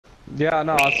Yeah,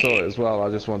 no, I saw it as well. I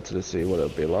just wanted to see what it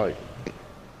would be like.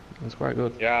 It's quite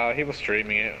good. Yeah, he was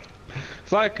streaming it.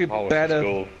 It's like a Always in better,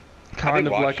 school. I kind did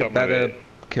of watch like a some of better it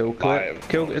kill clip. live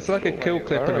Kill. from It's like a school. kill Wait,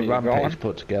 clip where and are a you going? rampage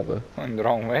put together, Going the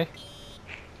wrong way.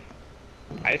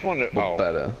 I just wonder. but Oh,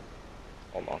 better.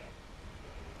 hold on.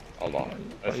 Hold on. Are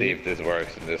Let's see you- if this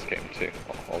works in this game too.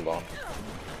 Oh, hold on.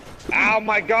 Oh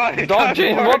my god! It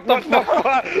Dodging, doesn't what work. the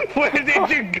fuck? Where did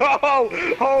you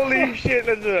go? Holy shit!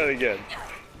 Let's do that again.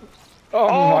 Oh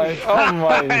my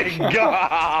my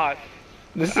god!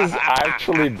 This is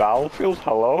actually Battlefield,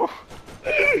 hello?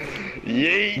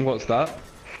 Yeet! What's that?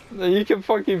 You can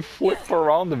fucking flip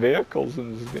around the vehicles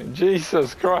in this game.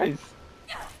 Jesus Christ.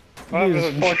 You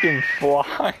just fucking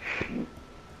fly.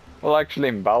 Well, actually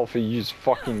in Battlefield you just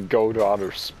fucking go to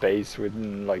outer space with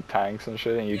like tanks and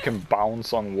shit and you can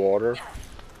bounce on water.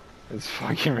 It's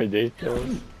fucking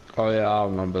ridiculous. Oh yeah, I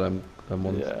remember them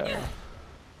ones. Yeah.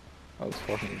 That was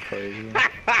fucking crazy.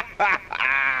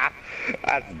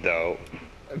 That's dope.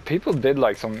 People did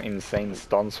like some insane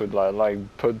stunts with like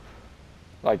put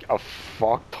like a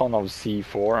fuck ton of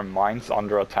C4 and mines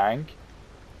under a tank,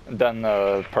 and then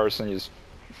a person just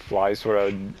flies with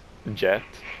a jet,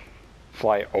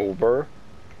 fly over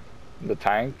the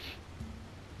tank,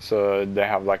 so they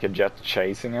have like a jet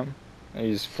chasing him, and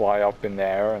you just fly up in the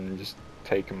air and just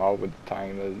take him out with the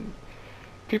tank.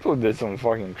 People did some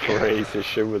fucking crazy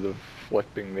shit with the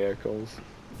flipping vehicles.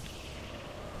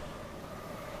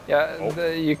 Yeah, Oh.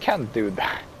 you can't do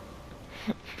that.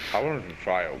 I wanted to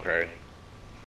try, okay?